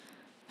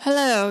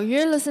Hello,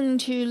 you're listening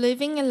to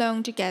Living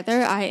Alone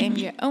Together. I am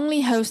your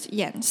only host,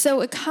 Yen.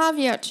 So a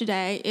caveat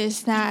today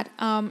is that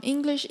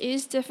English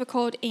is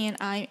difficult and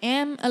I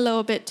am a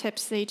little bit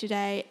tipsy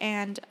today,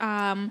 and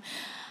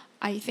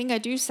I think I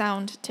do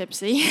sound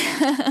tipsy.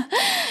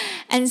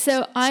 And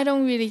so I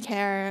don't really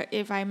care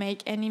if I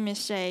make any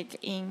mistake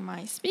in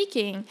my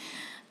speaking,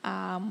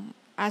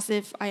 as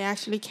if I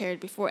actually cared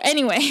before.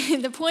 Anyway,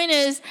 the point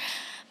is,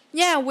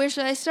 where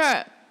should I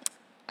start?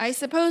 I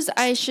suppose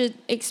I should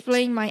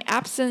explain my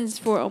absence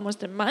for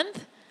almost a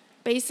month.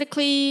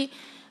 Basically,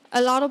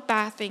 a lot of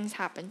bad things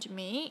happened to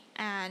me,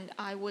 and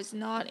I was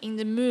not in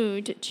the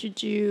mood to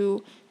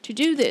do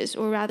this,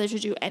 or rather to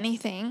do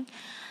anything.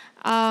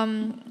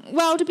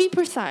 To be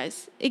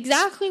precise,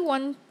 exactly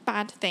one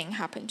bad thing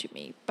happened to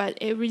me, but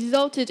it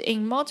resulted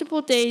in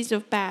multiple days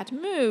of bad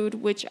mood,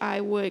 which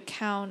I would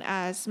count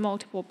as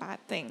multiple bad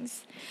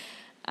things.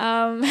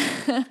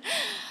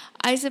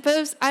 I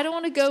suppose I don't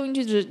want to go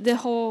into the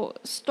whole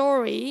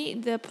story.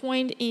 The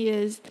point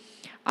is,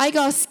 I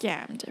got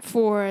scammed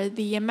for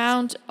the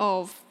amount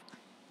of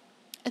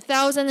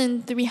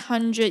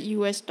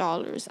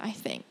 $1,300, I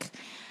think.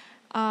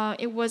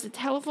 It was a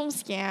telephone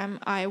scam.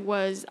 I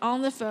was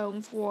on the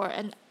phone for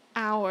an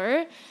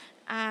hour,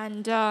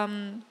 and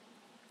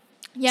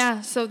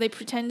so they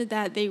pretended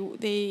that they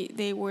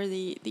were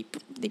the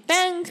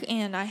bank,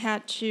 and I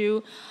had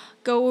to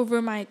go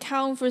over my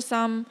account for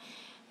some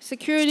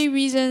security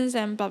reasons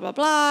and blah blah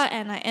blah,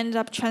 and I ended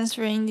up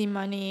transferring the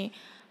money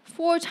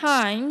 4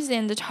 times,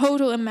 and the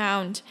total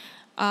amount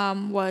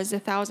was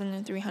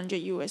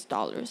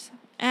 $1,300.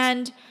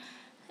 And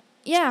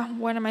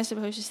what am I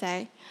supposed to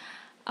say?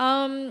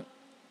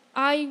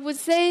 I would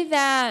say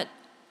that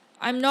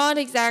I'm not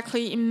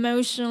exactly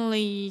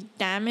emotionally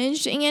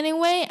damaged in any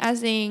way,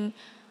 as in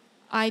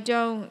I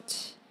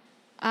don't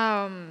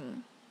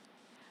I'm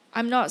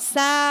not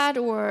sad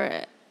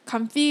or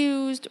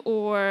confused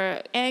or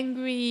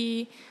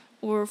angry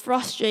or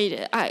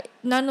frustrated.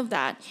 None of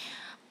that.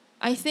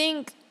 I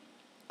think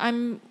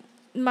my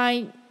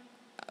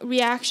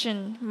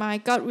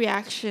gut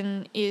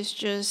reaction is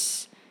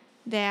just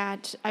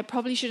that I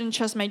probably shouldn't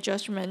trust my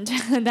judgment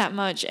that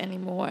much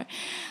anymore.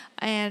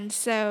 And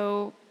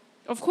so,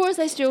 of course,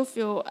 I still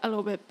feel a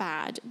little bit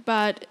bad,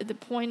 but the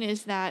point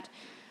is that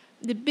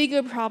the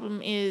bigger problem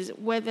is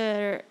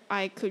whether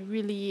I could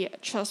really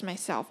trust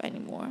myself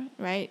anymore,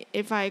 right?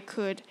 If I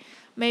could,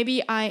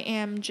 maybe I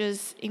am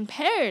just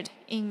impaired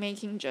in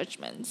making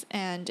judgments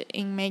and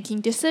in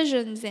making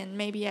decisions, and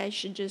maybe I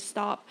should just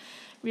stop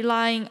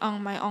relying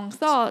on my own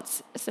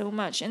thoughts so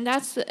much. And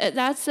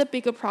that's a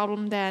bigger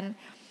problem than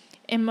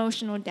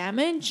emotional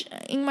damage,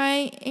 in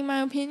my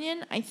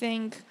opinion. I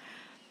think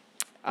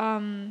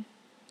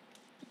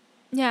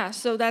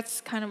so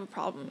that's kind of a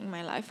problem in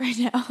my life right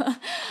now.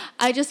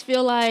 I just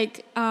feel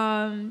like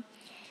I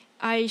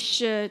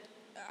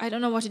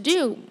don't know what to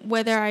do,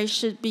 whether I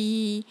should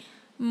be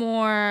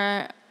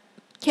more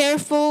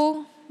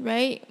careful,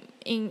 right,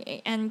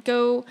 and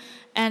go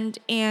and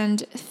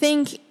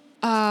think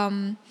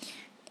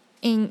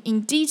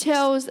in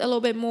details a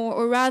little bit more,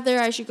 or rather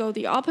I should go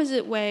the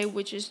opposite way,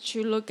 which is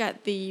to look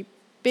at the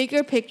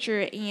bigger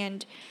picture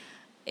and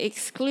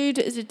exclude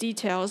the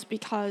details,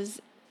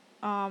 because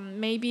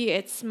maybe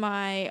it's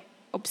my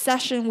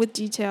obsession with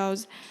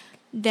details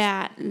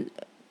that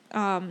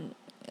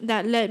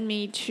led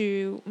me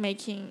to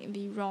making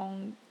the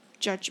wrong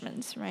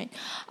judgments, right?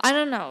 I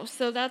don't know.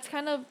 So that's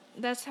kind of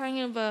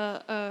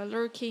a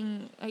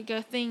lurking, like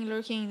a thing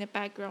lurking in the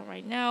background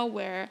right now,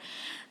 where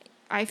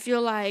I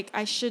feel like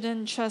I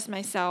shouldn't trust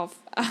myself.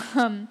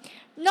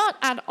 Not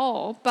at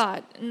all,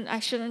 but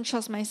I shouldn't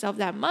trust myself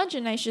that much,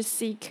 and I should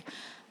seek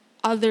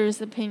others'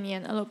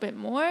 opinion a little bit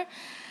more.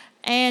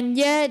 And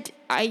yet,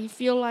 I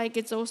feel like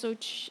it's also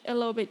a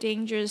little bit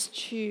dangerous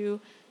to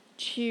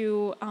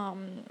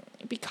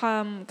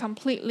become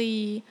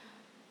completely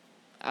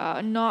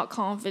not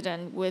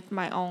confident with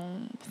my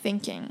own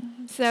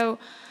thinking. So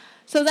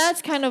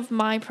that's kind of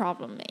my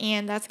problem,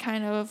 and that's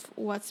kind of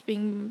what's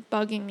been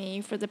bugging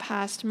me for the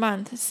past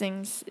month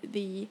since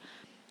the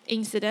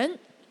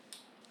incident.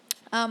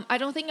 I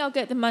don't think I'll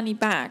get the money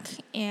back,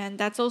 and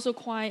that's also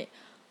quite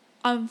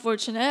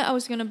unfortunate. I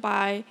was going to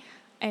buy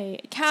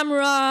a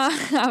camera,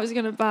 I was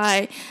going to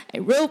buy a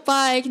road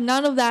bike.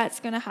 None of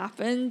that's going to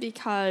happen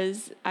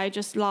because I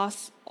just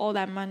lost all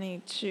that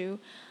money to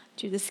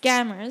the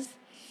scammers.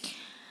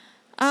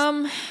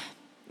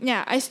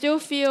 I still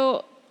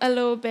feel a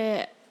little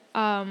bit,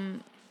 I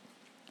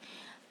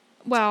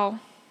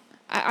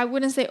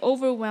wouldn't say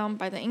overwhelmed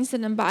by the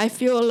incident, but I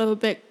feel a little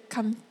bit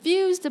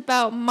confused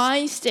about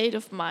my state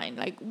of mind.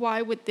 Like,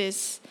 why would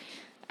this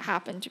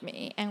happen to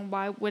me, and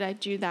why would I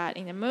do that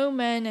in a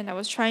moment? And I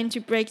was trying to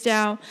break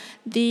down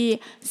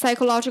the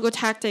psychological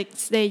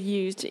tactics they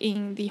used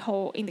in the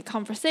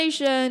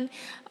conversation.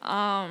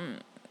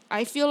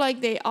 I feel like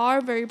they are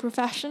very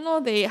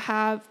professional. They've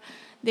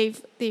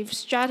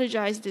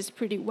strategized this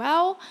pretty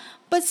well,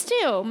 but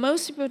still,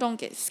 most people don't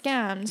get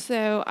scammed.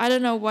 So I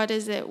don't know what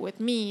is it with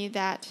me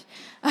that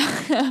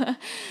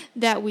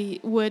that we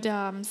would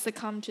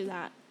succumb to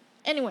that.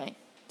 Anyway,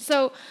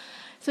 So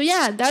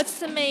yeah, that's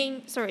the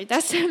main. Sorry,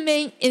 that's the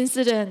main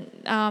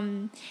incident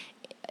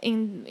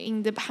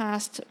in the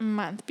past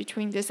month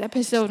between this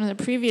episode and the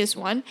previous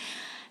one,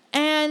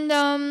 and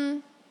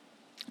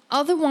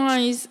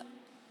otherwise,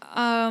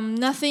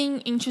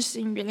 nothing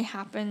interesting really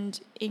happened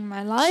in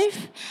my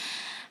life,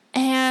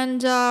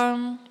 and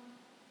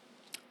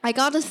I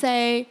gotta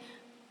say,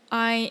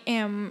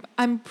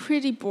 I'm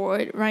pretty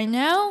bored right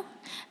now.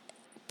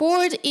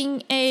 Bored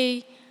in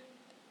a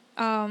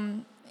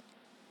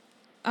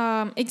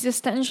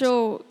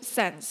existential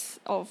sense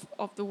of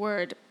the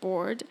word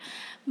bored,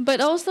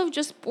 but also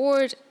just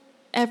bored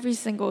every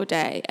single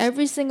day,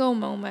 every single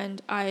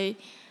moment. I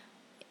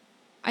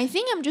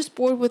think I'm just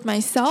bored with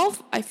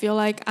myself. I feel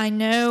like I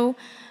know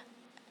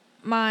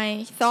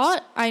my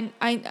thought. I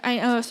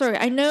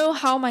know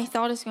how my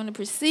thought is going to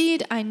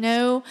proceed. I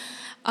know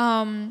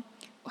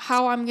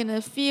how I'm going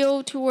to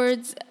feel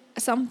towards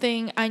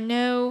something. I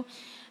know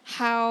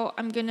how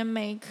I'm going to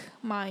make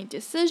my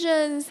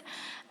decisions.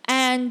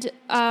 And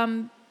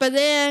but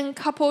then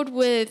coupled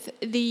with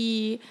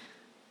the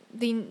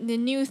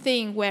new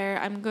thing where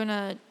I'm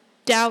gonna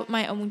doubt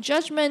my own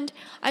judgment,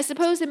 I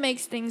suppose it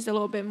makes things a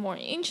little bit more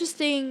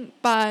interesting.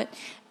 But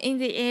in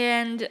the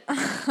end,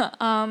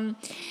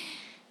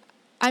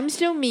 I'm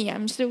still me.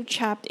 I'm still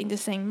trapped in the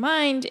same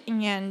mind,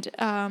 and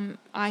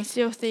I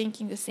still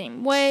think in the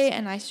same way,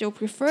 and I still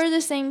prefer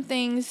the same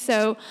things.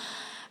 So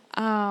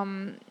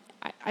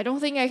I don't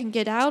think I can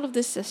get out of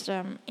this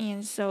system,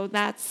 and so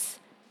that's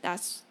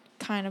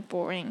kind of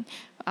boring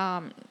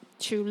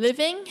to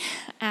living.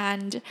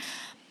 And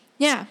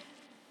yeah,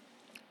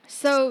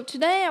 so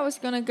today I was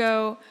gonna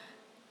go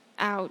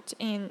out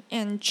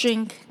and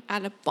drink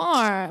at a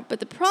bar, but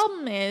the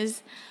problem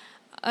is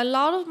a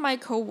lot of my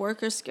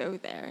coworkers go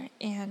there,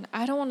 and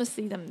I don't want to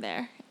see them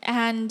there.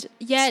 And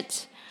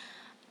yet,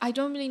 I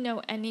don't really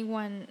know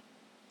anyone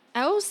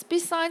else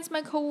besides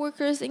my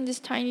coworkers in this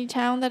tiny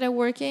town that I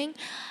work in,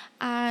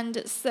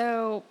 and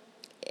so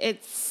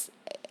it's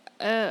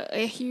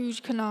a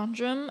huge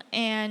conundrum.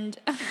 And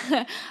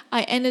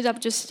I ended up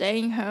just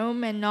staying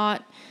home and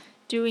not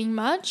doing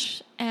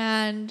much.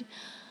 And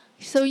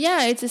so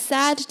yeah, it's a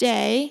sad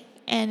day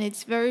and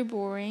it's very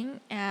boring,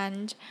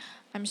 and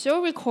I'm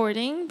still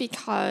recording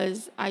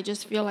because I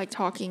just feel like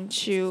talking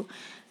to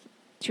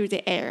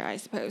the air, I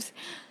suppose.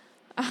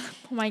 Oh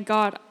my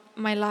god,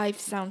 my life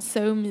sounds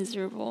so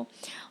miserable.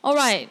 All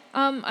right,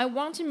 I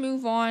want to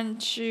move on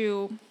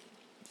to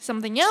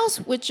something else,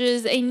 which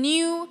is a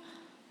new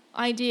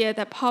idea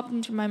that popped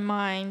into my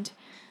mind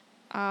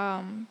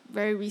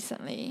very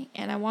recently,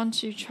 and I want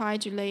to try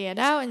to lay it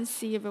out and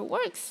see if it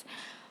works.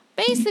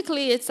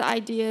 Basically, it's the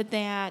idea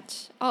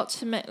that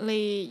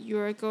ultimately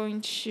you're going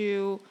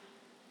to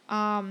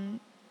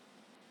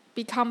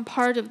become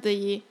part of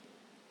the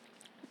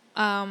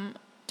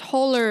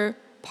taller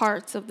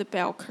parts of the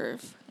bell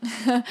curve.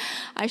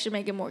 I should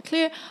make it more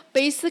clear.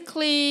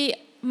 Basically,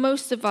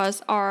 most of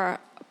us are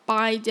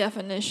by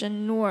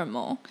definition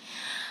normal.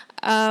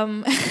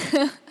 Um,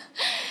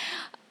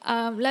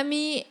 let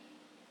me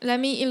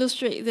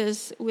illustrate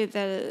this with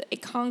a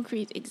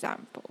concrete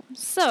example.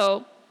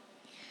 So,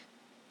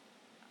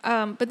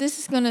 but this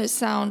is going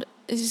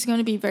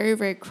to be very,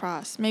 very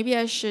cross. Maybe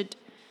I should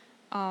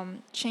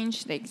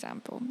change the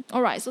example.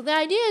 All right. So the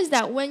idea is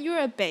that when you're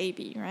a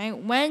baby, right?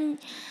 When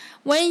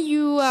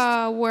you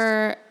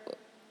were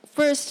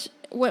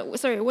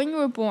when you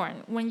were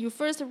born, when you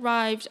first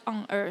arrived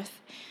on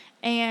Earth,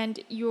 and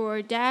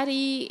your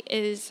daddy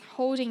is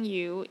holding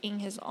you in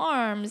his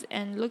arms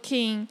and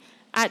looking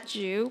at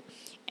you,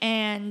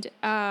 and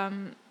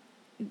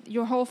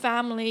your whole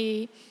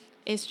family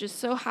is just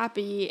so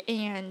happy,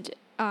 and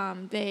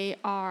they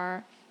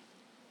are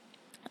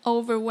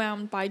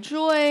overwhelmed by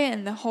joy,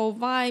 and the whole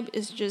vibe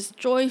is just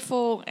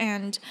joyful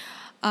and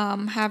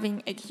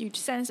having a huge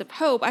sense of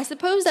hope. I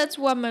suppose that's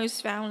what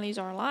most families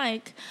are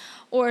like,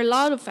 or a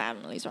lot of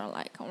families are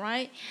like, all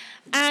right?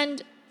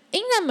 And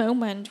in that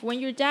moment,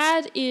 when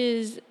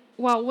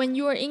when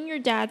you are in your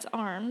dad's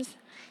arms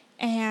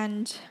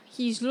and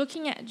he's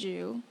looking at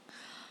you,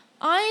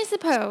 I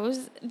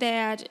suppose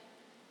that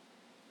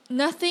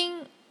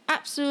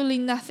absolutely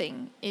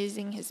nothing is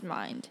in his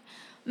mind.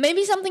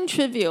 Maybe something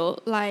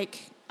trivial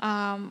like,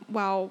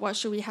 what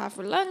should we have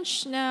for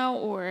lunch now?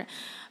 Or,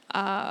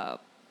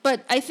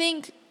 but I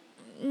think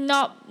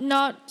not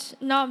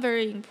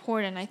very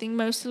important. I think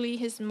mostly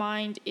his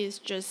mind is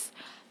just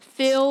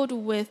filled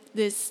with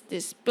this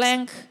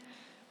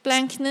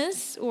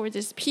blankness, or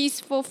this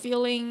peaceful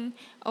feeling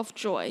of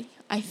joy,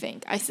 I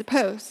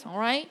suppose, all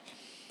right?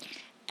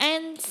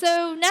 And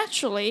so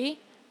naturally,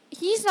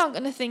 he's not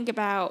going to think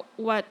about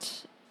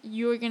what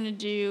you're going to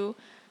do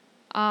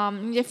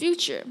in the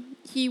future.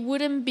 He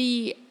wouldn't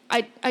be,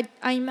 I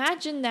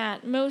imagine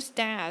that most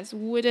dads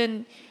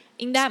wouldn't,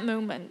 in that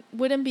moment,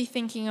 wouldn't be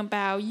thinking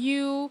about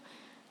you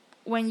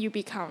when you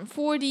become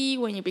 40,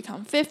 when you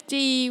become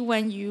 50,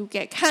 when you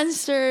get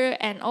cancer,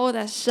 and all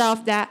that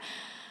stuff that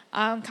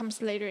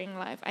comes later in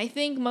life. I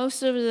think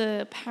most of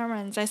the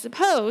parents, I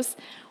suppose,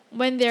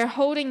 when they're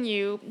holding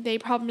you, they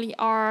probably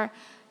are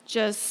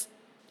just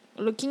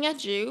looking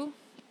at you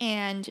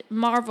and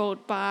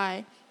marveled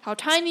by how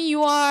tiny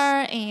you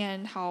are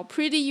and how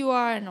pretty you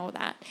are and all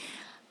that.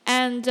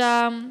 And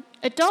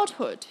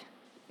adulthood,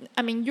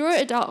 your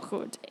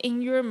adulthood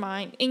in your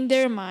mind, in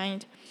their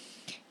mind,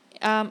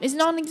 is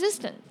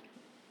non-existent.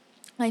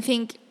 I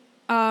think,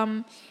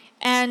 and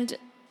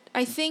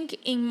I think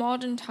in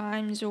modern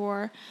times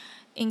or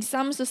in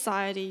some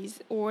societies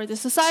or the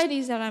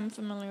societies that I'm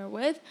familiar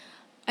with,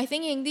 I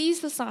think in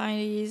these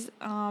societies,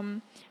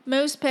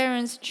 most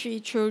parents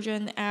treat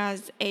children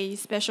as a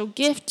special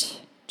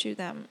gift to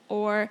them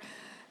or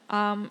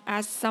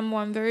as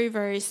someone very,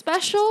 very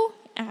special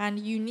and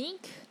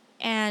unique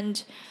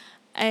and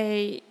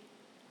a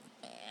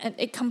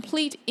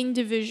complete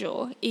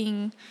individual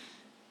in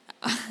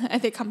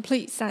the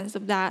complete sense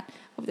of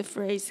the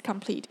phrase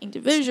complete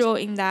individual,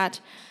 in that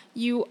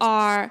you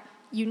are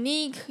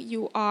unique,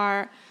 you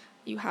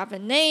have a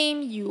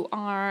name, you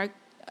are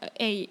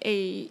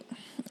a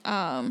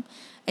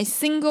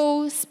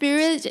single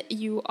spirit,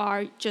 you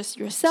are just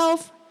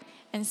yourself.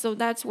 And so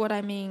that's what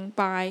I mean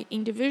by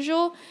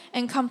individual.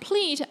 And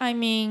complete, I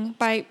mean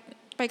by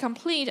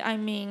complete, I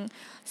mean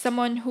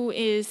someone who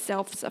is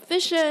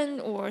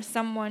self-sufficient or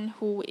someone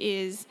who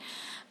is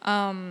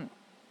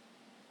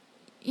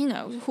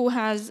who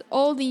has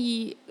all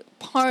the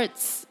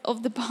parts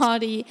of the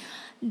body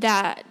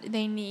that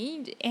they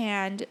need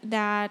and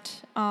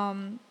that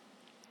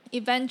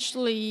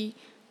eventually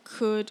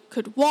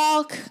could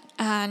walk,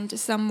 and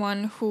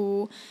someone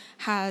who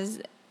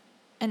has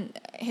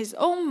his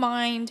own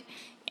mind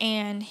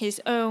and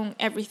his own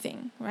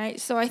everything, right?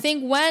 So I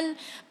think when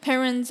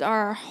parents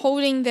are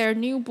holding their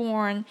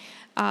newborn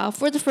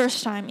for the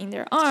first time in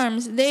their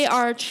arms, they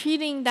are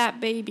treating that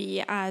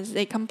baby as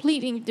a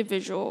complete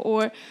individual,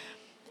 or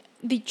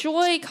the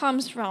joy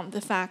comes from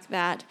the fact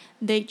that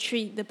they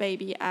treat the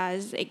baby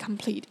as a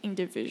complete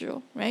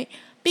individual, right?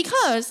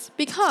 Because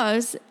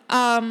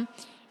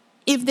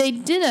if they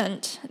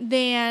didn't,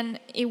 then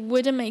it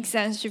wouldn't make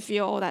sense to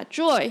feel all that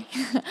joy.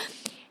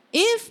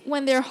 If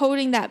when they're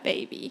holding that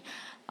baby,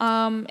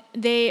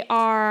 they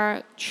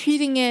are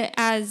treating it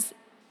as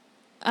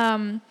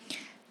an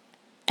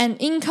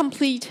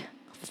incomplete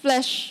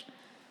flesh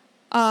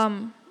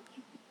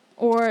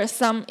or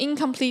some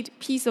incomplete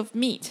piece of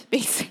meat,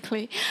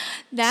 basically,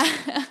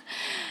 that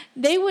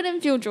they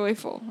wouldn't feel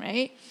joyful,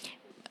 right?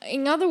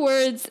 In other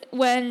words,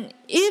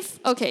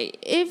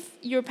 if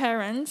your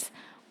parents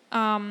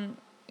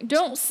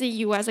don't see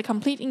you as a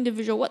complete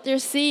individual, what they're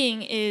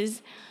seeing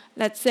is,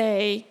 let's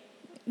say,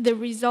 the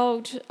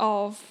result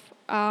of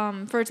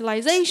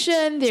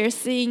fertilization. They're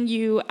seeing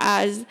you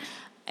as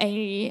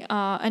a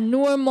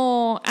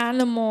normal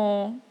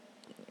animal,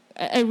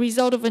 a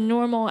result of a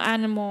normal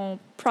animal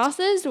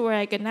process, or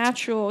like a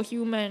natural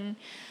human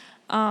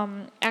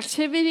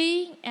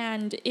activity.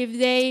 And if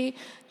they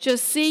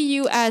just see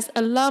you as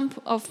a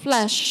lump of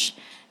flesh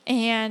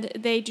and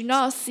they do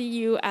not see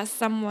you as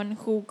someone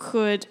who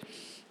could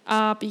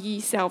be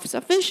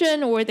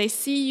self-sufficient, or they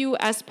see you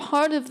as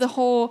part of the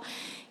whole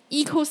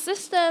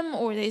ecosystem,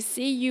 or they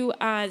see you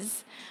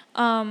as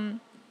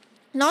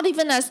not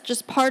even as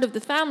just part of the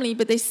family,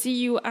 but they see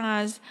you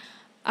as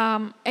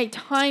a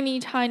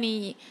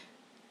tiny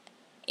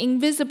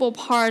invisible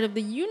part of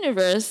the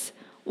universe,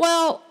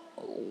 well,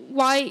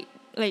 why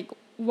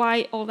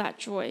all that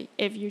joy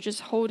if you're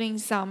just holding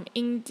some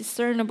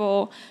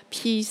indiscernible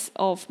piece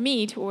of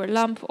meat or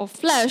lump of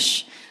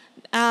flesh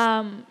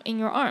in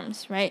your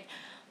arms, right?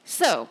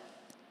 So,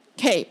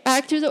 okay,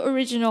 back to the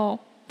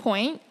original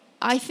point.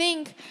 I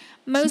think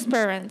most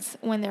parents,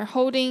 when they're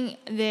holding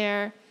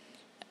their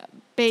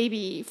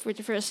baby for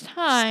the first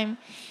time,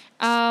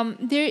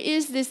 there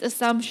is this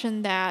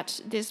assumption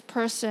that this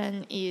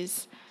person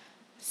is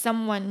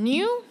someone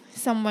new,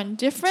 someone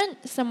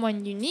different,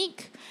 someone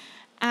unique,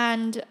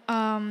 and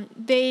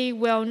they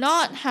will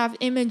not have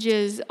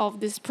images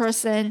of this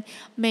person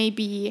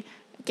maybe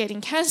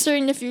getting cancer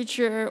in the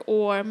future,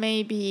 or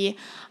maybe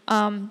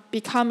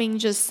becoming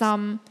just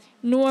some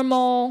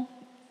normal,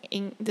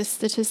 in the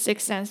statistic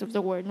sense of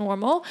the word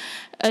normal,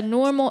 a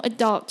normal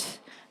adult,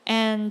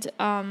 and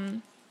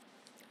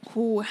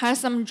who has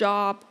some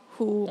job,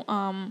 who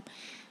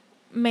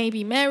may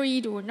be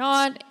married or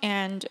not,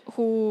 and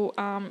who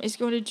is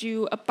going to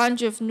do a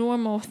bunch of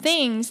normal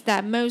things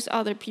that most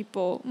other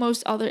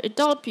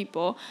adult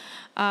people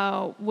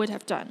would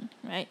have done,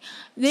 right?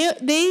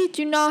 They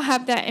do not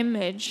have that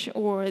image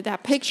or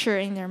that picture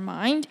in their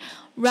mind.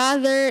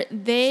 Rather,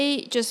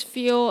 they just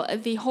feel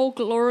the whole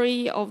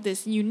glory of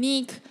this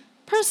unique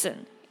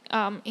person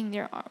in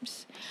their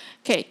arms.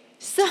 Okay,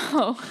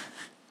 so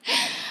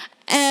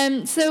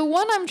so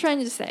what I'm trying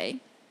to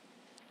say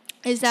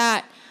is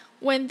that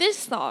when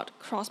this thought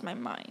crossed my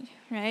mind,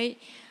 right,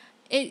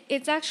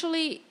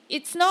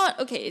 it's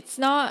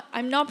not,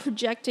 I'm not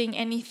projecting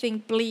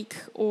anything bleak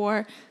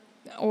or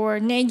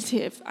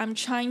negative.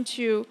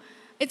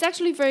 It's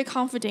actually very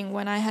comforting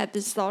when I had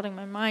this thought in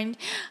my mind.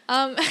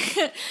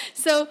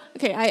 So,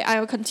 okay,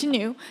 I'll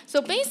continue.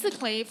 So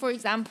basically, for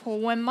example,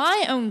 when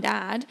my own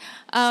dad,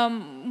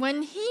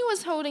 when he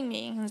was holding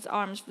me in his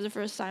arms for the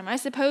first time, I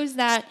suppose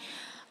that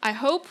I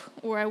hope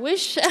or I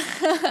wish.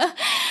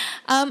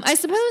 I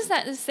suppose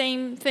that the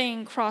same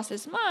thing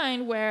crosses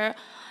mind where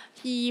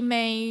he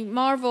may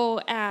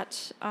marvel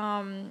at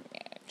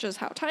just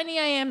how tiny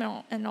I am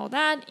and all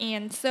that.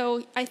 And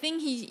so I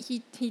think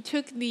he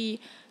took the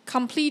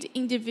complete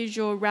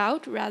individual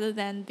route rather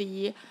than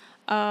the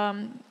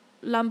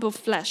lump of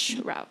flesh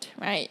route,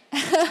 right?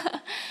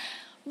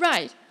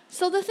 Right.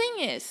 So the thing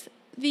is,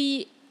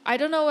 I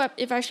don't know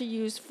if I should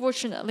use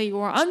fortunately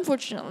or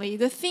unfortunately.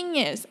 The thing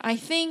is, I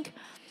think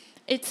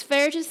it's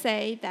fair to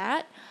say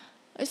that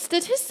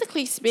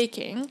statistically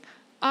speaking,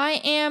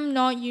 I am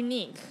not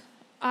unique.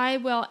 I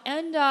will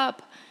end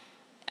up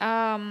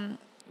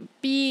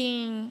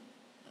being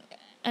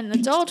an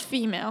adult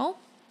female,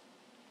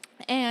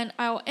 and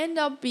I'll end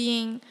up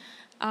being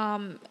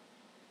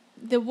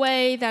the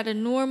way that a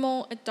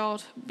normal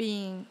adult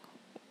being,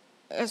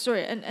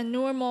 a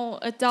normal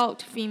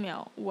adult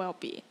female will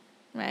be,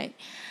 right?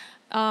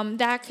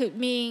 That could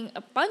mean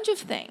a bunch of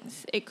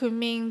things. It could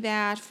mean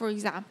that, for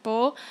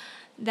example,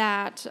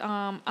 that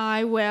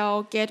I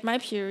will get my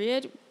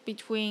period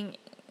between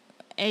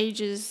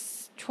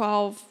ages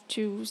 12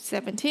 to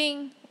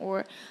 17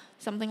 or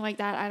something like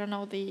that. I don't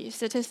know the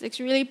statistics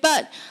really,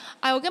 but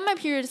I will get my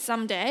period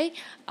someday.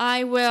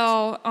 I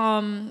will,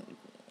 I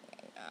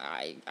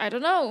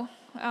don't know,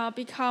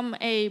 become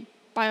a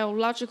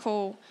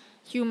biological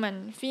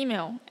human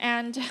female,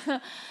 and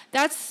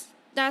that's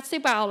the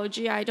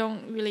biology. I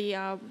don't really.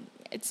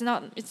 It's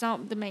not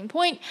the main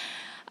point.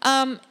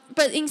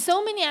 But in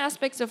so many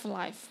aspects of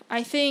life,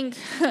 I think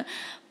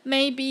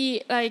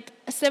maybe like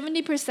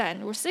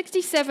 70% or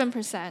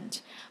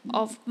 67%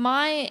 of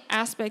my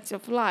aspects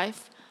of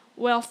life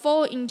will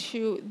fall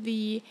into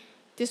the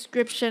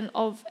description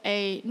of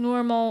a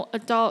normal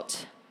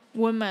adult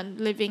woman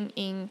living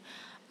in,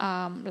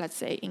 let's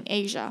say, in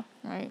Asia,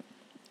 right?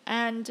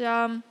 And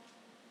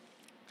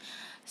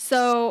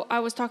so I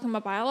was talking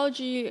about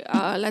biology.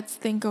 Let's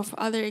think of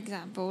other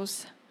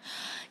examples.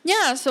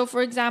 Yeah, so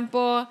for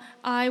example,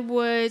 I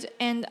would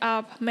end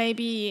up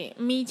maybe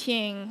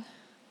meeting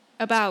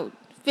about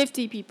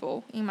 50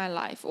 people in my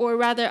life, or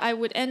rather, I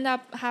would end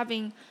up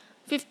having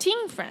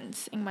 15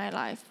 friends in my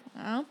life.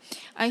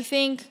 I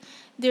think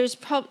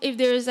if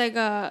there's like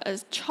a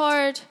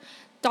chart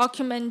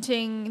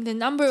documenting the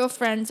number of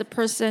friends a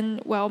person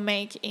will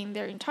make in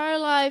their entire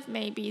life,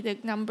 maybe the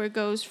number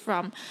goes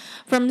from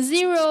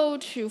 0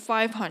 to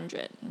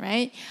 500,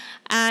 right?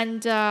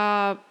 And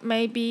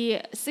maybe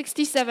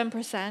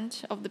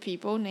 67% of the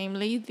people,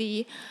 namely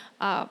the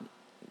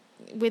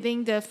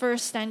within the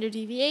first standard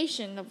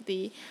deviation of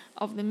the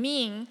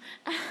mean,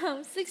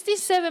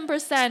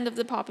 67% of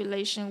the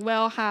population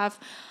will have,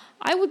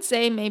 I would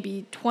say,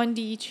 maybe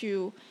 20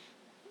 to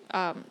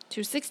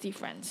 60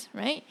 friends,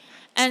 right?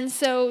 And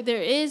so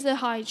there is a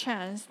high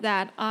chance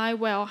that I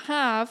will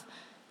have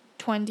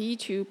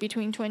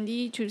between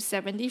 20 to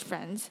 70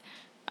 friends,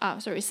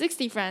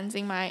 60 friends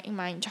in my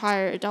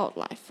entire adult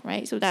life,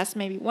 right? So that's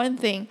maybe one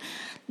thing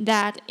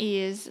that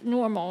is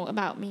normal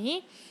about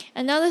me.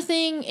 Another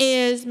thing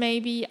is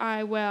maybe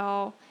I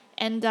will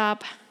end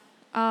up,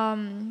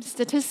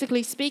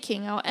 statistically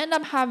speaking, I'll end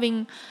up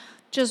having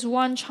just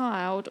one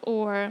child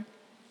or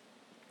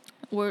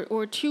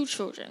two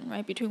children,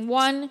 right? Between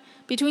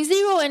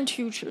 0 and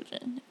 2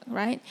 children,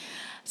 right?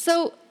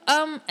 So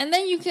and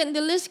then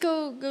the list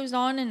goes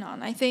on and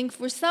on. I think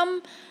for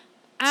some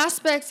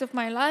aspects of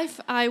my life,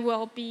 I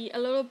will be a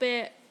little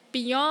bit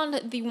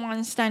beyond the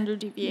one standard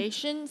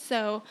deviation.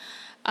 So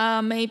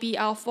maybe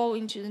I'll fall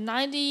into the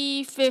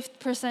 95th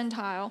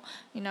percentile,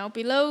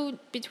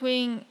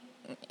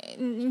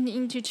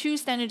 into 2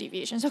 standard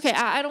deviations. Okay,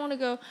 I don't want to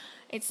go.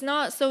 It's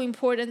not so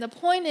important. The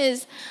point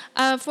is,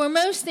 for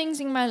most things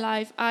in my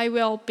life, I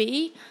will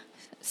be,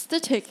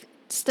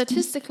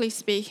 statistically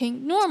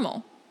speaking,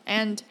 normal.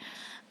 And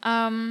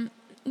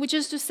which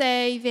is to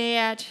say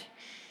that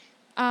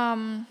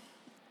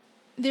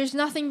there's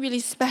nothing really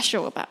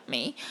special about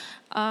me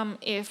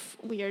if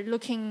we are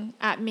looking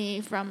at me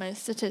from a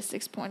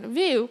statistics point of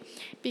view,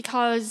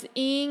 because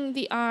in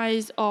the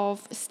eyes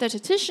of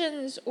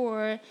statisticians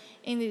or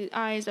in the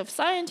eyes of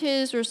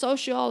scientists or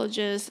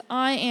sociologists,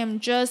 I am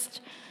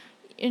just,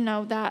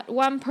 that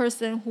one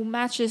person who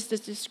matches the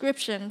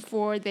description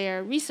for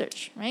their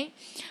research, right?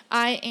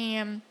 I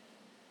am,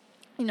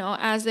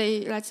 as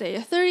let's say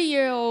a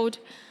 30-year-old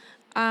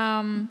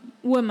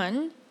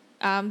woman,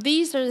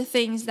 these are the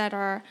things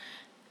that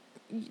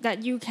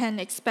you can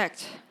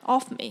expect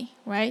of me,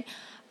 right?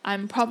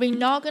 I'm probably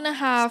not going to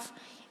have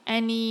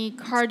any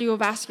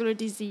cardiovascular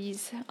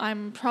disease.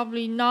 I'm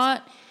probably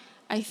not,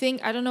 I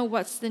don't know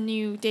what's the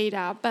new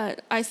data,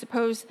 but I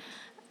suppose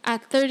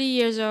at 30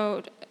 years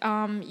old,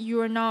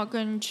 you're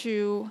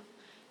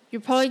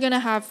probably going to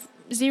have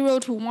 0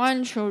 to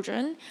 1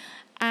 children,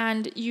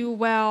 and you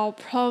will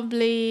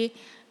probably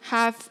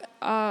have,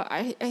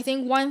 I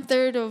think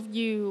 1/3 of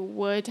you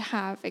would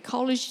have a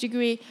college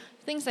degree,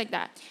 things like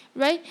that,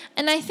 right?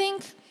 And I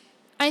think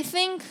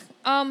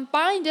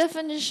by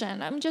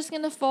definition, I'm just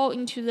going to fall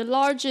into the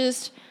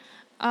largest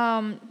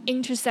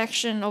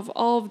intersection of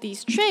all of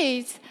these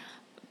traits,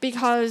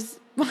 because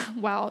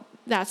well,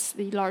 that's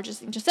the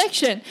largest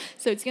intersection.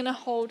 So it's going to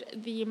hold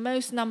the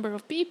most number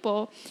of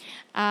people.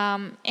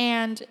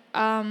 And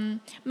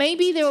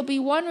maybe there will be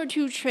one or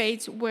two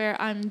traits where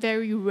I'm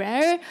very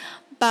rare,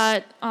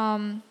 but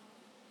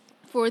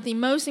for the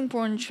most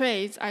important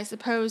traits, I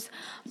suppose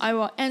I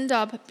will end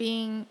up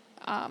being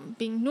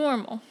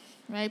normal,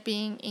 right?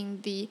 Being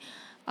in the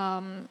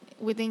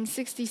within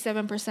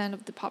 67%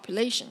 of the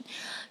population.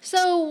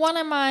 So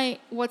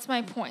what's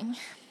my point?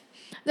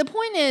 The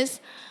point is,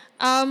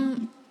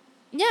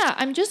 yeah,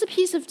 I'm just a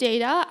piece of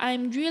data.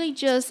 I'm really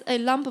just a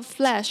lump of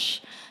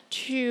flesh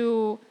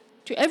to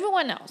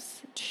everyone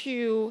else,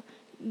 to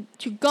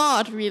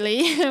God,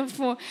 really,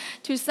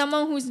 to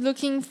someone who's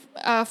looking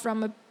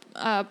from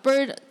a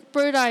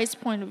bird eye's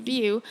point of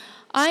view.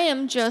 I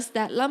am just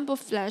that lump of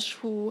flesh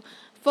who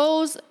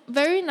falls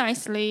very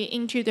nicely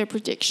into their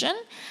prediction,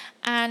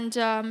 and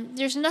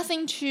there's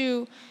nothing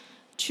to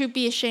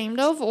be ashamed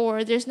of,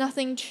 or there's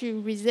nothing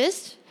to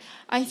resist.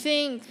 I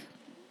think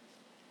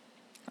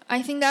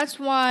that's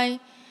why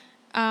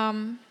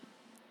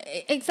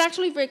it's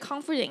actually very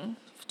comforting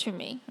to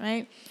me,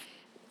 right?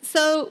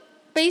 So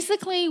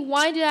basically,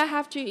 why did I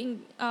have to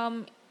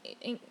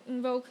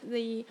invoke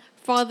the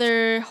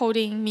father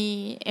holding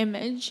me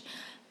image?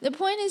 The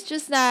point is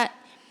just that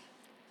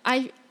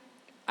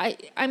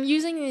I'm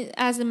using it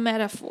as a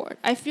metaphor.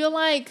 I feel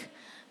like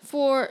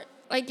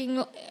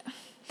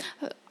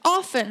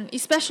often,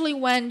 especially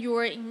when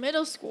you're in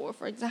middle school,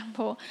 for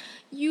example,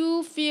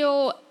 you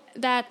feel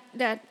that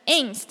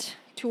angst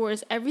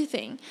towards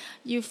everything.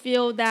 You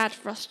feel that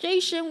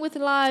frustration with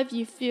life.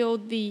 You feel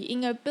the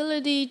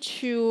inability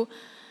to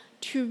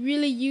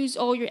really use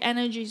all your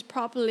energies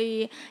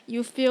properly.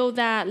 You feel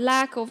that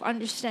lack of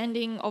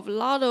understanding of a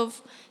lot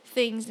of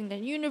things in the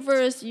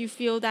universe. You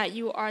feel that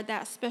you are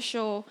that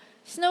special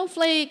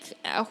snowflake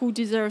who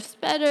deserves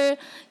better.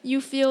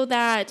 You feel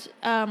that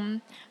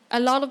a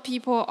lot of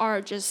people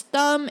are just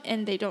dumb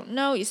and they don't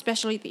know,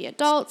 especially the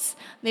adults.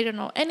 They don't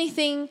know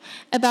anything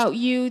about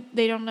you.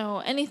 They don't know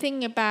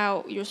anything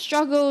about your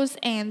struggles,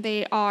 and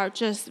they are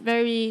just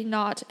very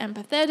not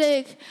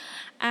empathetic.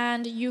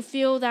 And you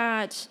feel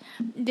that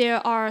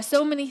there are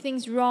so many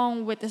things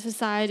wrong with the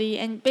society,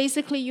 and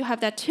basically you have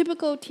that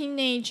typical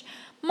teenage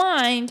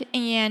mind,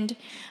 and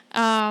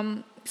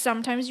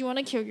sometimes you want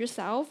to kill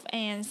yourself,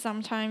 and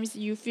sometimes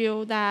you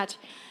feel that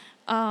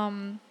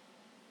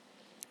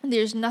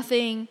there's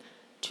nothing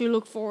to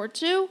look forward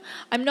to.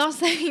 I'm not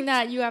saying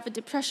that you have a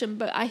depression,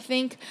 but I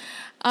think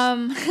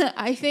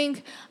I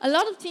think a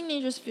lot of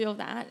teenagers feel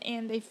that,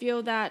 and they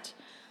feel that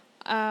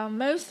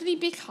mostly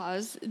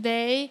because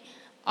they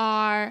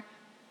are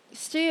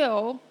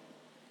still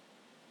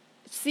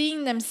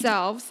seeing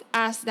themselves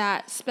as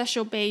that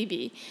special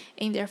baby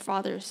in their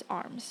father's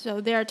arms. So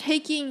they are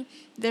taking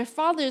their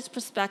father's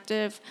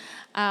perspective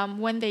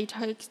when they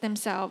take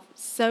themselves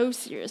so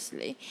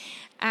seriously.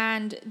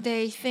 And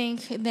they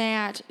think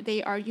that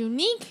they are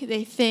unique.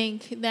 They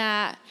think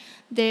that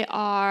they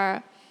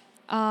are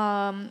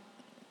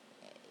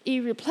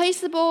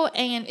irreplaceable,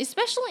 and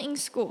especially in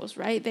schools,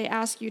 right? They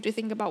ask you to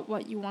think about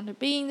what you want to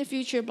be in the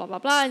future, blah, blah,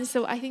 blah. And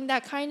so I think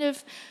that kind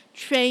of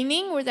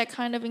training or that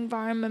kind of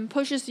environment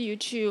pushes you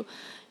to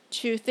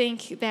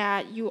think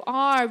that you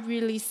are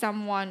really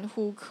someone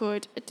who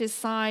could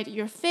decide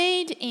your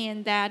fate,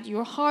 and that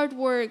your hard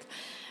work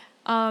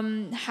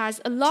has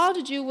a lot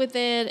to do with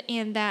it,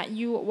 and that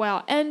you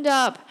will end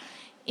up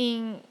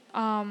in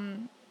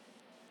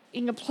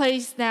a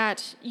place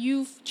that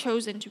you've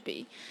chosen to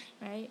be,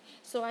 right?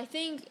 So I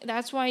think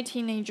that's why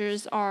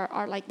teenagers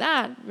are like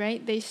that,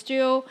 right? They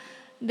see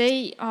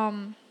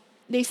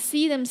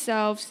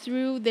themselves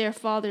through their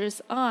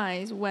father's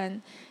eyes,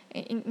 when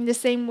in the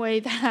same way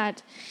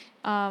that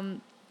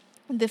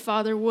the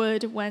father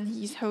would when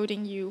he's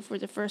holding you for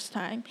the first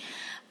time.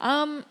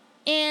 And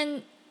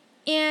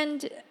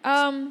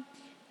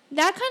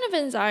that kind of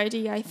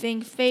anxiety, I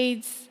think,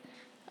 fades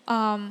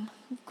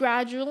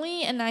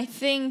gradually, and I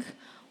think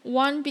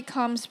one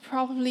becomes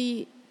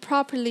properly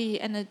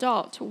an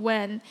adult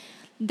when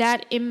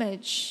that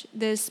image,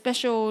 the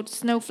special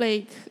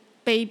snowflake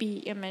baby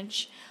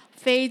image,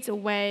 fades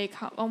away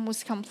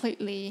almost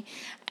completely.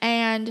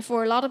 And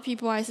for a lot of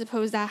people, I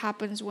suppose that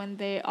happens when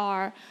they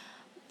are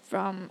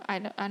I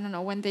don't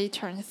know, when they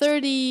turn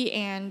 30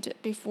 and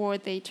before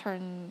they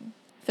turn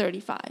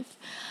 35.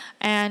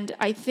 And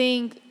I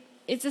think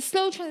it's a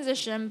slow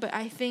transition, but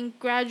I think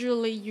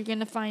gradually you're going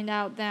to find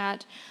out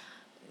that,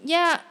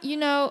 yeah,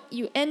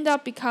 you end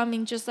up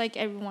becoming just like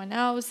everyone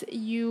else.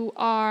 You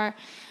are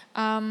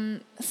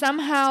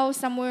somehow,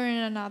 somewhere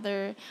or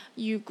another,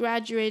 you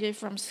graduated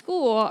from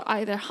school,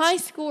 either high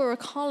school or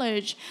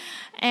college,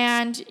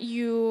 and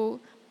you,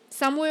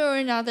 somewhere or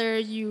another,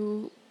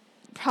 you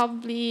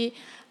probably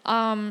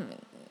had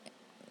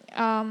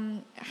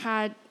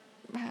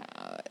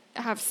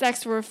have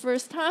sex for a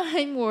first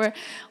time,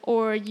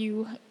 or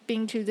you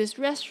been to this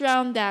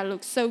restaurant that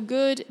looks so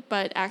good,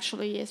 but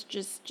actually it's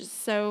just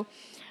so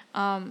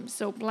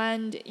so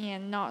bland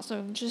and not so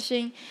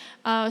interesting.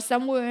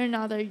 Somewhere or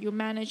another, you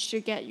manage to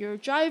get your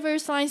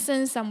driver's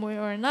license.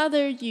 Somewhere or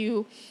another,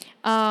 you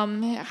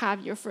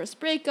have your first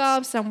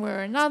breakup somewhere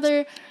or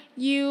another.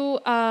 You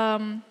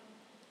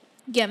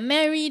get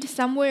married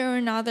somewhere or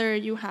another.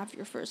 You have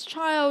your first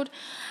child,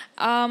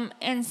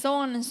 and so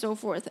on and so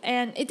forth.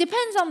 And it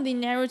depends on the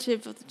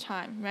narrative of the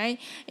time, right?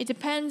 It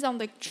depends on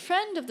the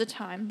trend of the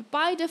time. But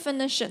by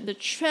definition, the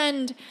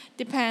trend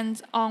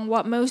depends on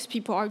what most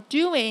people are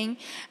doing.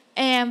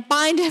 And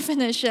by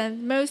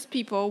definition, most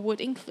people would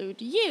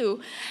include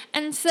you.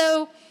 And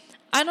so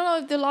I don't know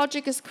if the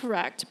logic is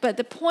correct, but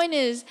the point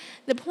is,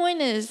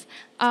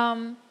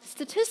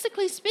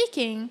 statistically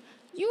speaking,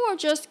 you are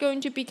just going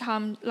to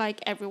become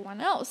like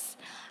everyone else.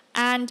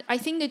 And I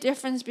think the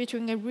difference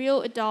between a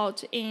real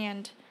adult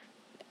and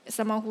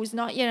someone who's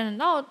not yet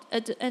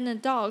an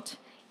adult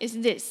is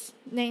this,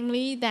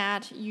 namely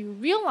that you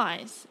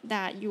realize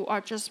that you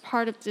are just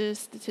part of the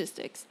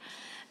statistics.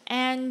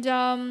 And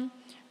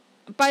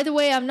by the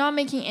way, I'm not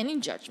making any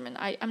judgment.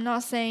 I'm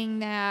not saying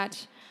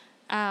that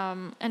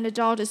an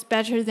adult is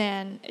better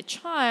than a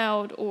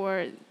child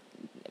or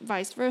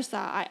vice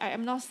versa.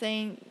 I'm not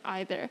saying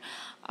either.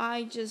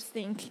 I just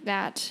think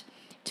that,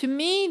 to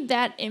me,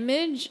 that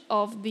image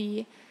of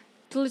the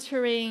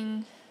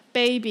glittering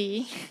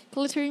baby,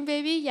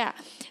 yeah,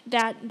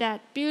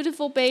 that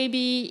beautiful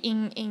baby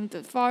in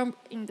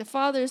the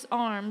father's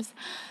arms,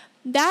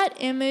 that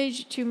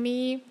image to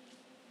me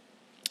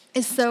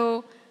is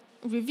so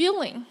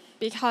revealing,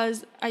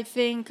 because I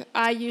think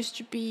I used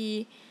to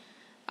be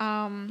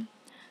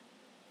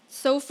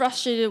so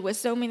frustrated with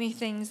so many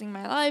things in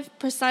my life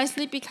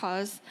precisely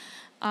because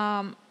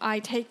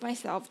I take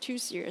myself too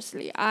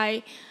seriously.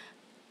 I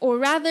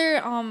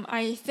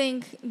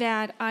think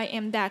that I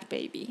am that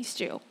baby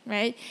still,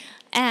 right?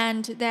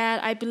 And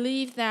that I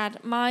believe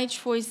that my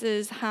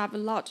choices have a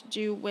lot to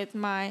do with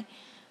my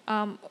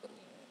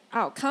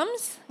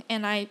outcomes,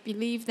 and I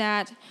believe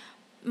that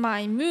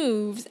my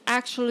moves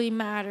actually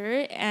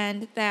matter,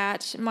 and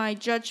that my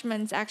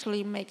judgments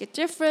actually make a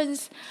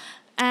difference,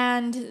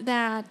 and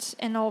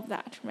all of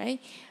that,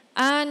 right?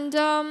 And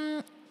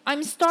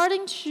I'm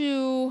starting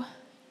to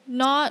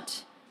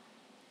not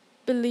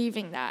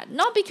believing that,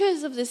 not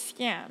because of the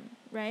scam,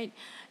 right?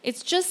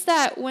 It's just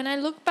that when I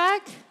look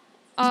back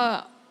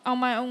on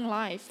my own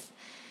life,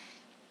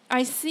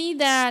 I see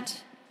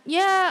that,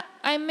 yeah,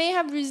 I may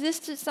have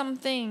resisted some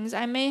things.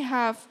 I may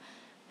have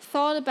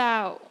thought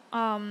about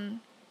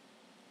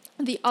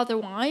the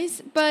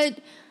otherwise, but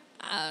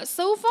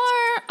so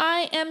far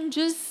I am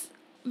just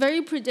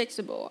very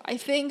predictable. I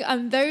think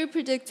I'm very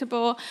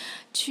predictable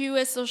to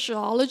a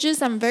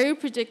sociologist. I'm very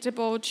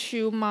predictable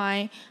to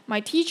my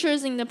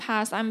teachers in the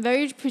past. I'm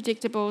very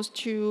predictable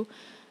to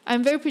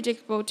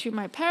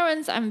my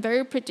parents. I'm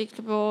very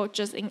predictable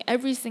just in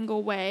every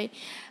single way.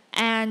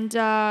 And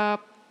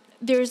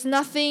there's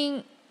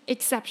nothing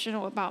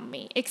exceptional about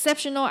me.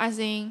 Exceptional as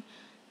in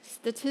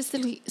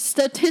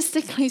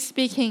statistically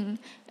speaking,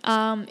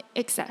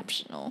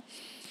 exceptional.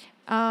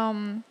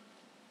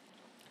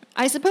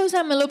 I suppose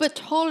I'm a little bit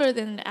taller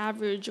than the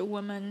average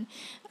woman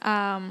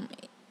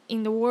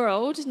in the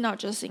world, not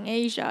just in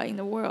Asia, in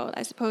the world.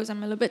 I suppose I'm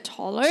a little bit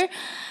taller,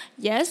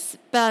 yes,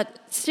 but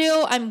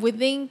still I'm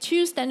within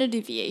 2 standard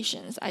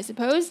deviations, I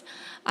suppose.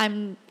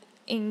 I'm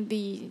in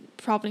the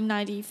probably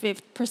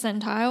 95th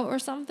percentile or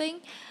something.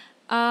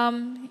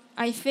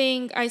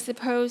 I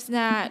suppose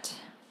that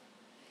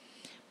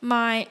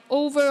my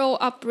overall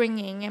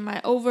upbringing and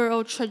my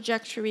overall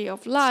trajectory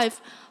of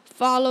life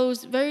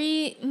follows falls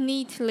very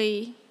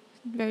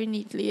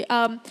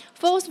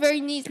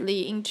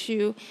neatly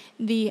into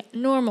the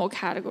normal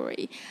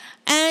category.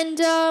 And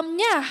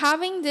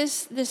having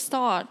this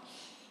thought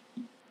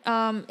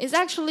is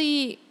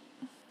actually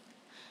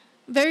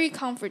very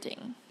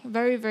comforting,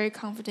 very, very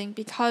comforting,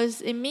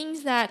 because it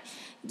means that,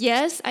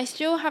 yes, I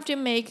still have to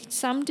make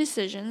some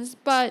decisions,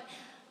 but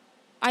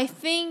I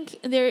think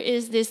there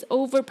is this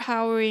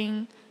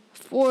overpowering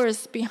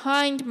force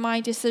behind my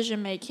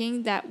decision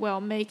making that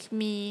will make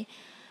me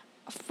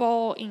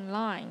fall in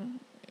line.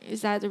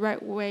 Is that the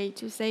right way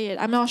to say it?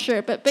 I'm not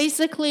sure. But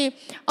basically,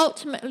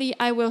 ultimately,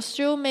 I will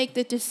still make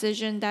the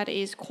decision that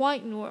is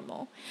quite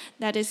normal,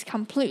 that is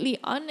completely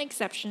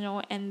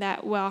unexceptional, and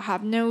that will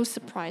have no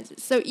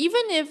surprises. So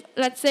even if,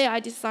 let's say, I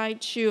decide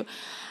to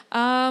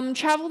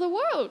travel the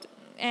world,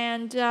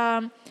 and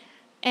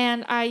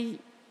I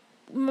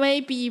may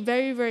be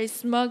very, very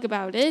smug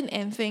about it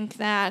and think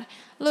that,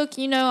 look,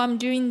 I'm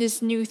doing this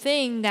new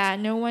thing that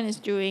no one is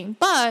doing,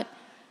 but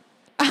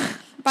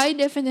by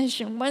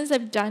definition, once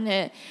I've done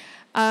it,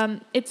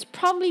 it's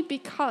probably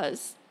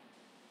because,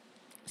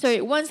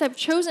 once I've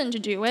chosen to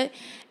do it,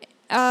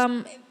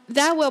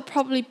 that's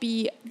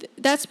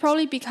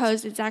probably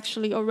because it's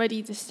actually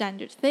already the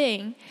standard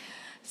thing.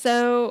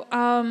 So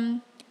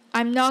I'm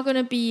not going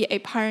to be a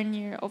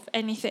pioneer of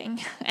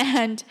anything.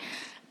 And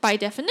by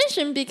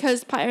definition,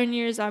 because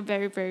pioneers are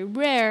very, very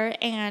rare,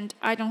 and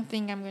I don't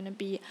think I'm going to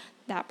be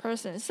that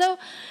person. So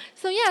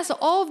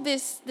all of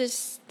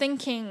this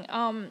thinking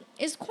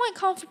is quite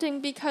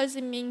comforting, because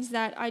it means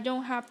that I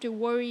don't have to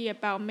worry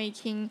about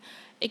making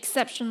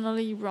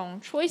exceptionally wrong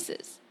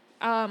choices.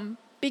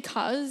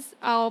 because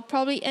I'll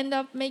probably end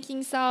up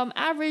making some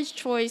average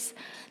choice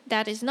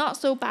that is not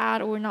so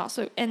bad or not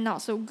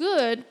so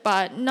good,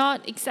 but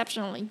not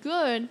exceptionally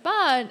good,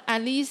 but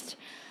at least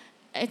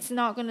it's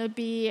not going to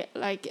be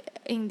like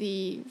in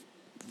the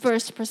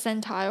first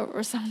percentile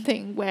or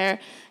something where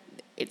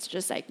it's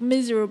just like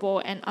miserable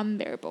and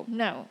unbearable.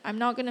 No, I'm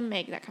not going to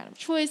make that kind of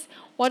choice.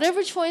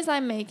 Whatever choice I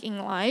make in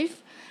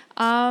life,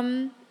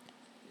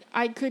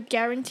 I could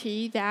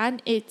guarantee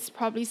that it's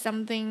probably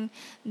something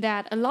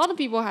that a lot of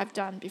people have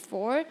done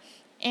before,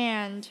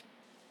 and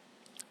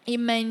it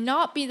may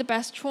not be the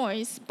best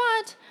choice,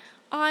 but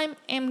I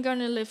am going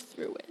to live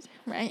through it,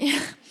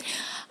 right?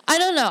 I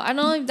don't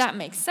know if that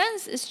makes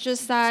sense. It's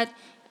just that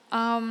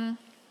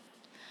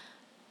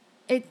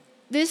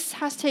this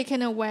has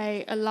taken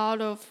away a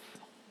lot of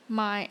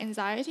my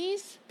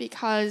anxieties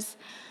because,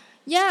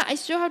 yeah, I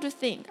still have to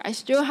think. I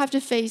still have to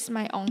face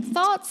my own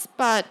thoughts,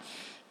 but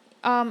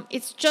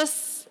it's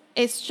just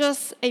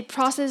a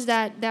process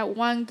that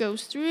one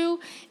goes through.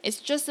 It's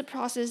just a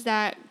process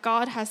that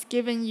God has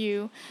given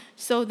you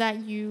so that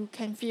you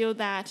can feel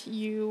that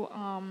you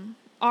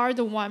are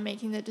the one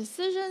making the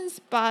decisions.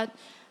 But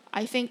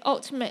I think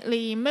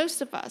ultimately most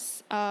of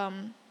us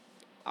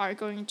are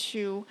going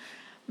to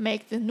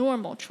make the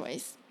normal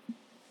choice,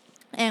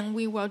 and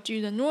we will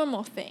do the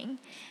normal thing,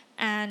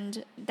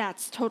 and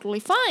that's totally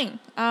fine.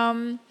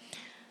 I'm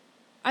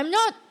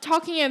not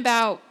talking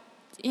about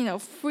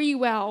free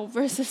will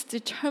versus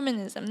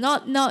determinism,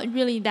 not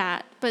really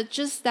that, but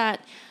just that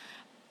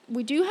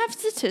we do have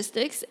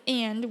statistics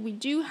and we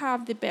do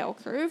have the bell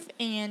curve,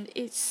 and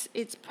it's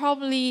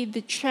probably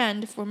the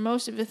trend for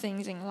most of the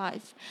things in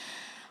life.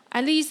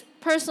 At least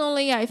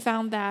personally, I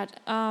found that,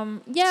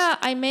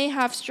 I may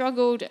have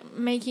struggled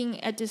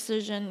making a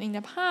decision in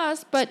the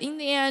past, but in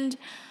the end,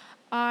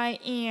 I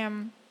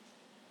am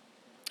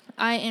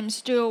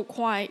still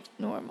quite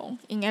normal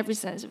in every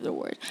sense of the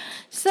word.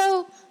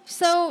 So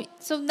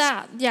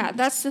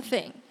that's the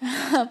thing.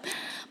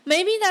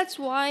 Maybe that's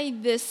why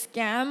this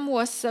scam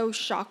was so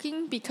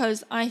shocking,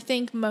 because I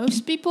think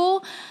most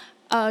people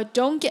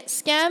don't get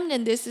scammed,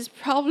 and this is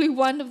probably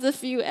one of the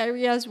few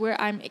areas where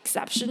I'm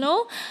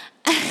exceptional.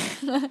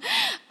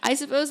 I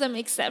suppose I'm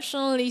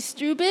exceptionally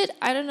stupid.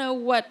 I don't know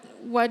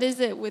what is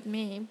it with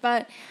me,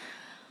 but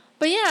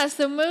yeah,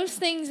 so most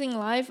things in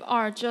life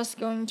are just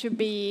going to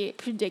be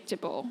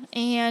predictable,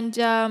 and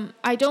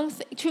I don't.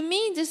 To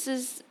me, this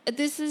is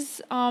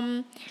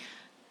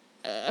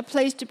a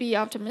place to be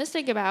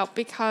optimistic about,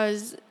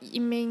 because it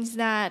means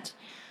that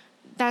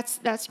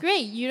that's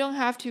great. You don't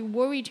have to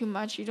worry too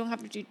much. You don't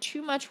have to do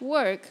too much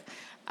work.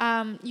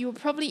 You will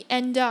probably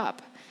end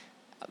up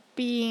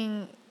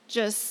being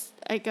just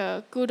like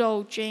a good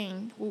old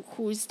Jane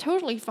who is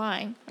totally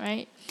fine,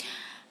 right?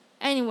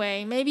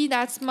 Anyway, maybe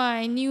that's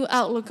my new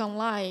outlook on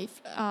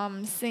life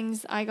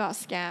since I got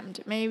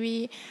scammed.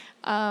 Maybe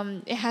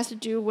it has to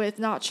do with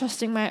not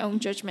trusting my own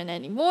judgment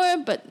anymore,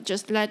 but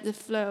just let the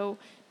flow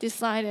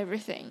decide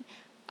everything.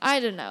 I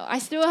don't know. I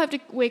still have to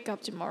wake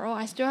up tomorrow.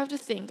 I still have to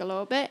think a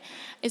little bit.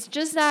 It's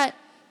just that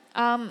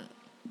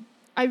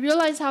I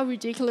realize how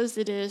ridiculous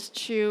it is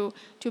to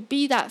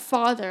be that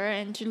father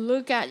and to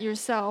look at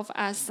yourself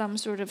as some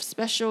sort of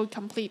special,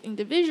 complete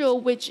individual,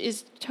 which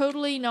is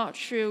totally not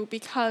true,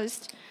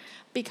 because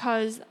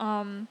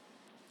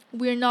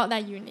we're not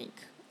that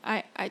unique.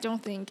 I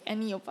don't think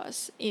any of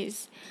us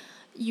is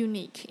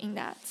unique in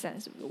that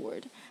sense of the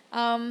word.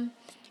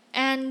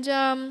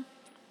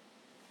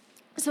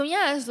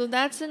 So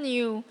that's a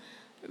new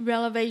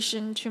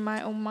revelation to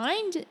my own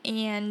mind,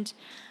 and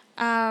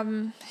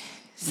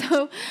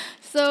so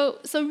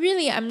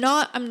really I'm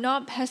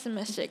not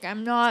pessimistic.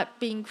 I'm not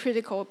being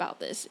critical about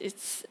this.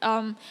 It's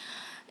a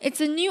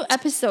new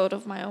episode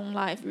of my own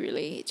life,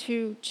 really,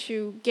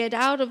 to get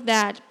out of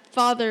that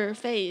father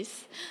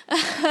phase,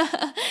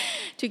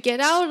 to get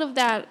out of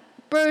that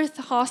birth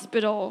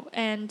hospital,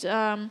 and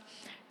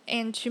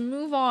to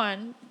move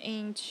on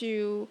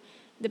into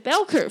the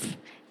bell curve.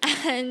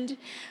 And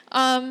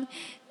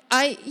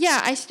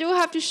I still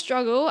have to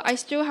struggle. I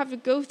still have to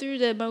go through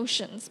the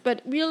emotions.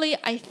 But really,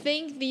 I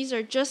think these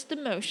are just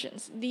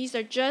emotions. These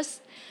are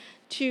just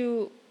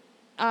to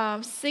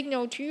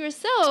signal to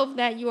yourself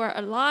that you are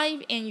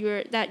alive, and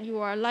that you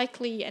are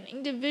likely an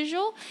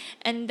individual,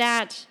 and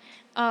that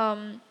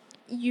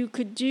you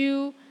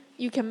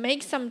can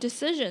make some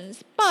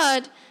decisions.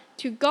 But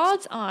to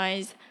God's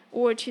eyes,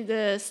 or to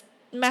the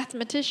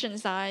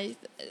mathematician's eyes,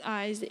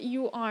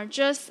 you are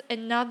just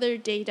another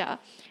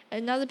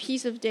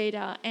piece of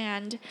data,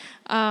 and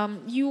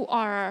you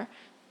are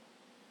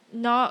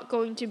not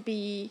going to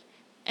be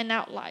an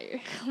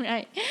outlier,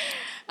 right?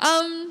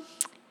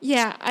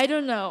 I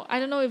don't know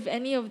if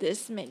any of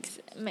this makes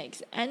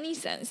any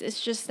sense.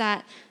 It's just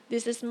that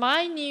this is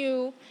my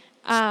new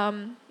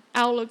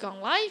outlook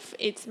on life.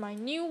 It's my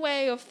new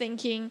way of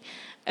thinking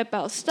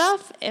about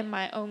stuff and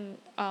my own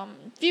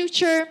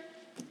future,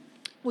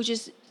 which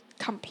is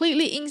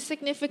completely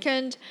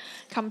insignificant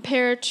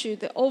compared to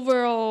the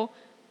overall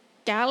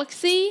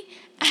galaxy.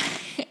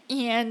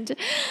 And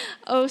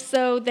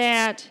also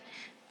that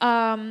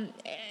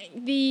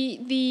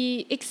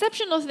the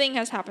exceptional thing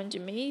has happened to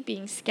me,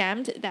 being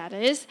scammed, that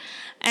is.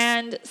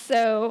 And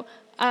so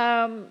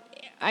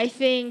I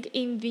think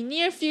in the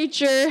near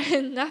future,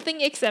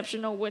 nothing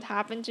exceptional would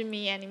happen to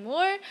me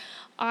anymore.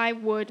 I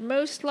would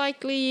most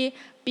likely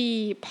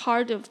be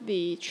part of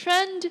the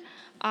trend.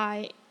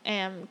 I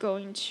am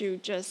going to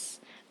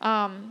just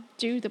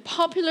do the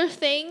popular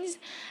things,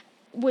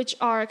 which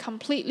are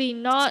completely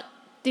not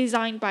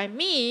designed by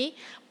me,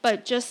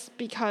 but just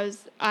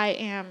because I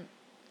am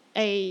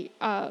a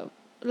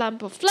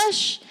lump of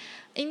flesh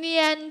in the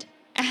end,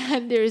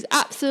 and there's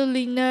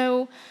absolutely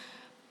no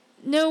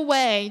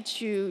way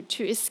to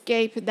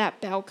escape that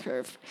bell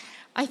curve.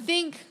 I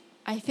think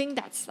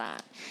that's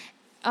that.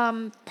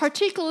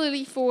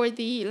 Particularly for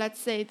the, let's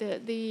say,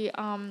 the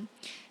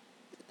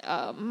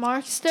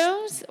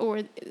milestones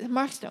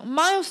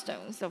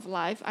of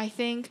life, I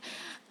think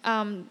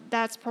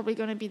that's probably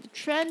going to be the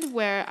trend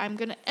where I'm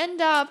going to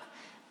end up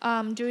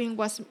doing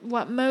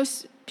what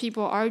most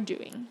people are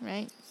doing,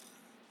 right?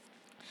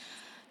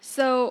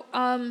 So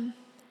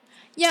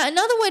yeah,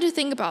 another way to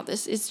think about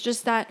this is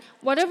just that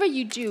whatever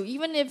you do,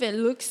 even if it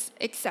looks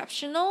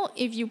exceptional,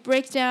 if you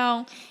break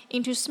down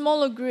into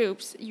smaller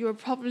groups, you're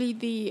probably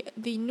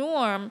the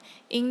norm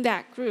in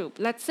that group.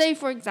 Let's say,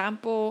 for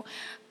example,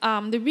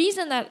 the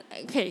reason that,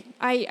 okay,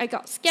 I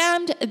got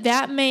scammed,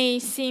 that may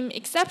seem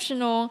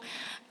exceptional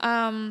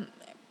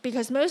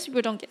because most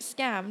people don't get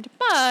scammed.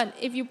 But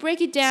if you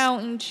break it down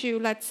into,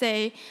 let's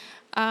say,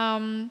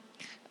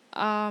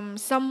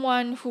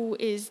 someone who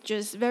is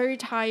just very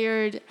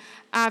tired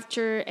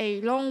after a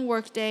long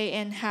work day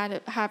and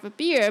have a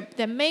beer,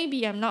 then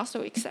maybe I'm not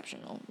so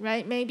exceptional,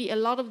 right? Maybe a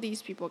lot of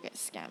these people get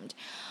scammed.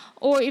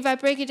 Or if I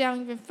break it down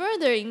even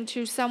further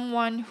into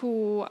someone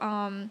who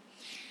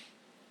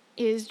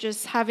is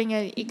just having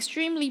an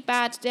extremely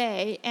bad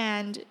day,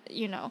 and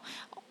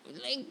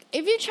like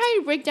if you try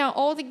to break down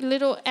all the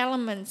little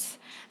elements,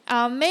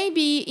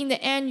 maybe in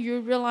the end you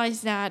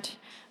realize that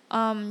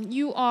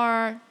you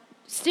are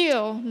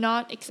still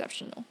not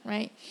exceptional,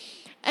 right?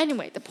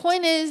 Anyway, the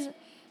point is,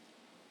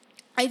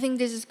 I think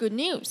this is good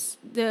news.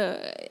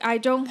 I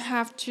don't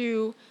have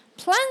to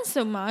plan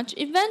so much.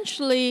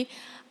 Eventually,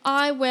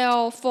 I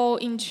will fall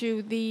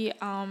into the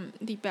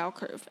bell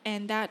curve,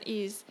 and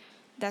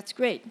that's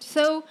great.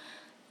 So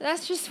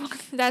that's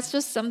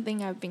just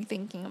something I've been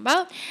thinking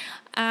about,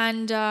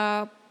 and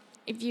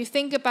if you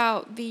think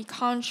about the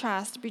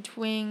contrast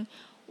between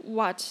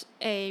what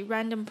a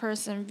random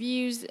person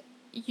views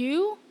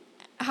you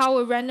how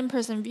a random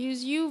person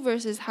views you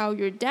versus how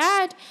your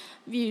dad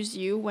views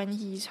you when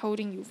he's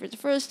holding you for the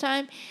first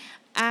time,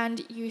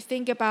 and you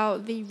think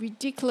about the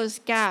ridiculous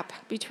gap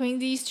between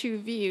these two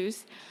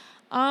views,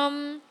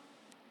 I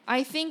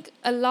think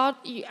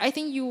I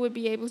think you would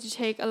be able to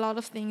take a lot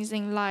of things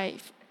in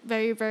life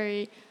very,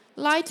 very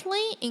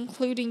lightly,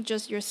 including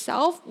just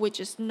yourself, which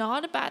is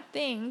not a bad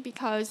thing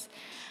because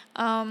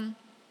I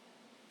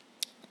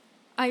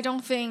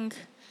don't think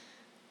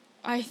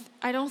I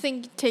don't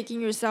think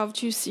taking yourself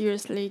too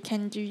seriously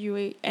can do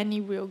you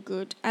any real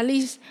good. At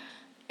least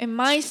in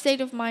my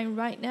state of mind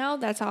right now,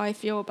 that's how I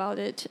feel about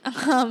it.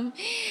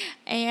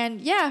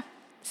 And yeah,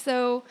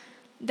 so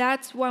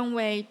that's one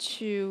way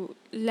to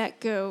let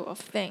go of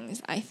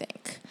things, I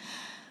think.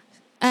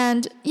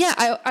 And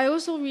yeah, I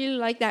also really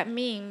like that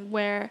meme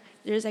where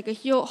there's like a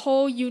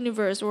whole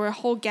universe or a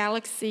whole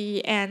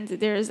galaxy, and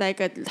there's like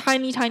a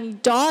tiny, tiny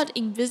dot,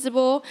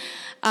 invisible,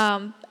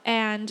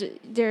 and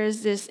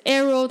there's this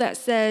arrow that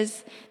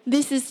says,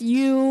 "This is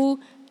you."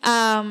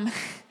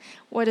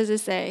 What does it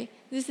say?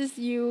 This is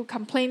you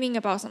complaining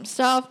about some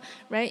stuff,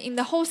 right? In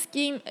the whole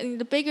scheme, in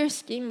the bigger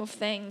scheme of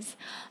things,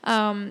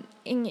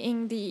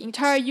 in the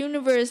entire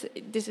universe,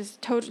 this is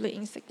totally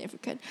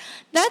insignificant.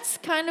 That's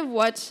kind of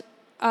what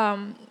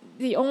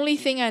the only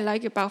thing I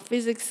like about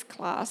physics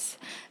class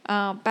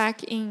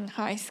back in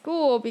high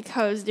school,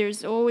 because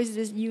there's always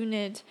this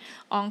unit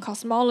on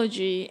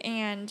cosmology,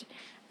 and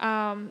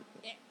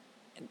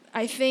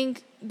I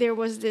think there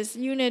was this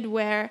unit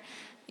where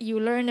you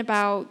learn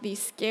about the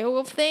scale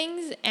of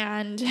things,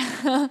 and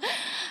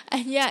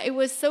and yeah, it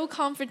was so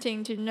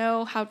comforting to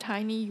know how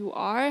tiny you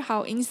are,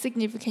 how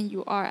insignificant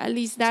you are. At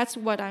least that's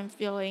what I'm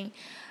feeling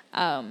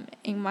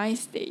in my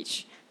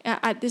stage,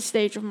 at this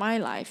stage of my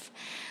life.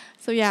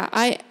 So yeah,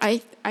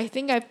 I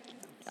think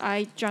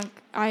I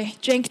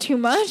drank too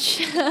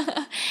much,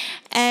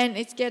 and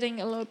it's getting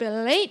a little bit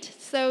late.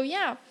 So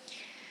yeah.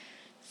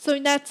 So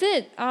that's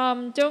it.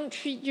 Don't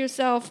treat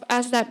yourself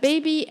as that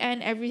baby,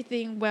 and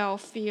everything will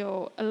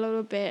feel a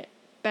little bit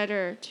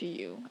better to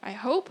you. I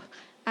hope.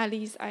 At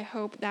least I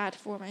hope that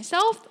for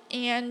myself.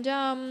 And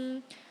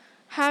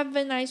have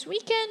a nice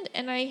weekend.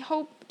 And I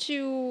hope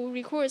to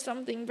record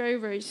something very,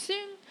 very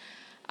soon.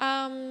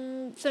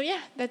 So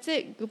yeah, that's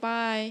it.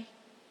 Goodbye.